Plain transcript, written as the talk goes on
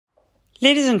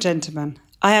Ladies and gentlemen,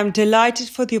 I am delighted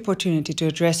for the opportunity to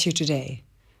address you today.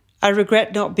 I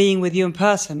regret not being with you in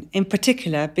person, in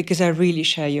particular because I really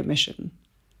share your mission.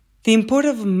 The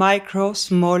importance of micro,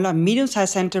 small and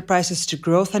medium-sized enterprises to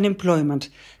growth and employment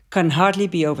can hardly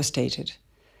be overstated.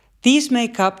 These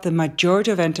make up the majority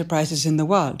of enterprises in the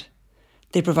world.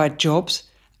 They provide jobs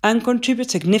and contribute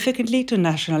significantly to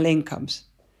national incomes.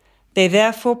 They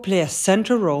therefore play a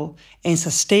central role in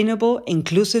sustainable,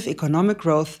 inclusive economic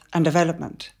growth and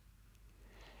development.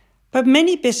 But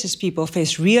many business people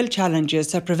face real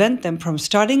challenges that prevent them from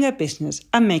starting a business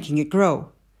and making it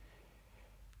grow.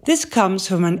 This comes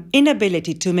from an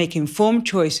inability to make informed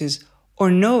choices or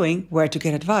knowing where to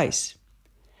get advice.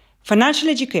 Financial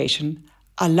education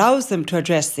allows them to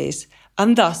address this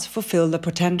and thus fulfill their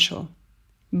potential.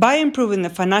 By improving the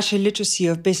financial literacy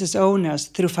of business owners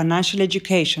through financial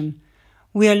education,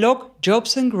 we unlock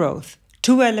jobs and growth,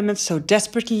 two elements so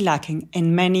desperately lacking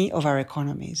in many of our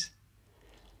economies.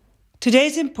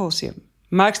 Today's symposium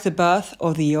marks the birth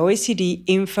of the OECD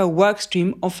INFA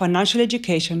workstream on financial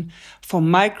education for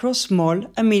micro, small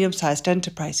and medium-sized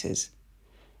enterprises.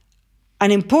 An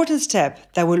important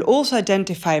step that will also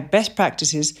identify best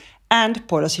practices and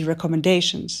policy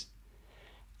recommendations.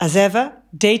 As ever,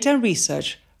 data and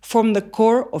research form the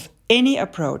core of any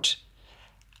approach,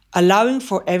 allowing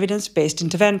for evidence-based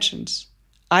interventions.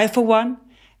 I, for one,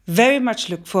 very much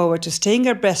look forward to staying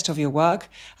abreast of your work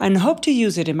and hope to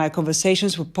use it in my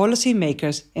conversations with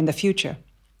policymakers in the future.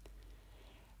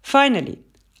 Finally,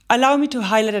 allow me to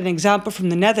highlight an example from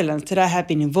the Netherlands that I have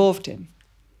been involved in.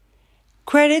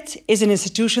 Credit is an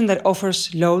institution that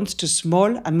offers loans to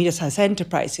small and medium-sized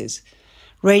enterprises,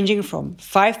 ranging from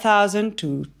 5,000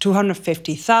 to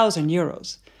 250,000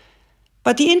 euros.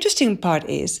 But the interesting part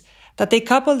is that they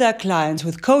couple their clients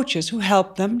with coaches who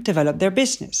help them develop their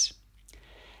business.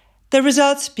 The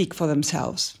results speak for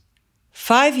themselves.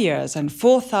 5 years and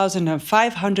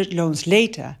 4,500 loans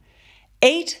later,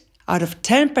 8 out of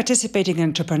 10 participating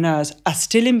entrepreneurs are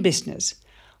still in business,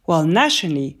 while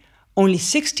nationally, only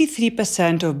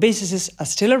 63% of businesses are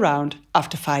still around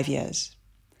after 5 years.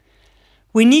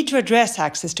 We need to address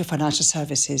access to financial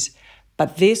services,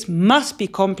 but this must be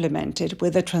complemented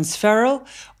with a transferal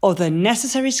of the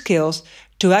necessary skills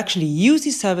to actually use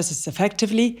these services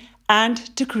effectively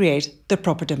and to create the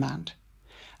proper demand.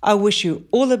 I wish you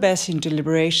all the best in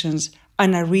deliberations,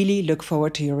 and I really look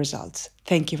forward to your results.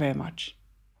 Thank you very much.